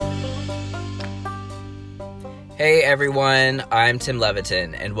Hey everyone, I'm Tim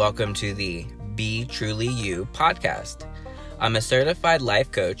Leviton, and welcome to the Be Truly You podcast. I'm a certified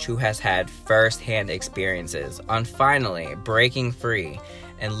life coach who has had first-hand experiences on finally breaking free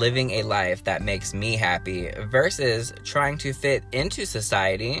and living a life that makes me happy versus trying to fit into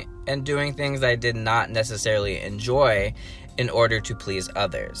society and doing things I did not necessarily enjoy in order to please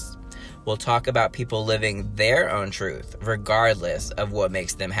others. We'll talk about people living their own truth, regardless of what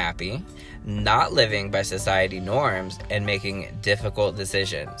makes them happy, not living by society norms, and making difficult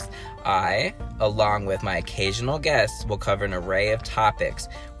decisions. I, along with my occasional guests, will cover an array of topics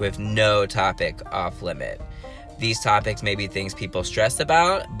with no topic off limit. These topics may be things people stress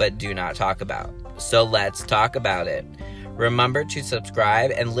about, but do not talk about. So let's talk about it. Remember to subscribe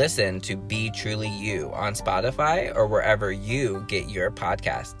and listen to Be Truly You on Spotify or wherever you get your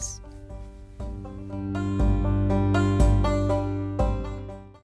podcasts.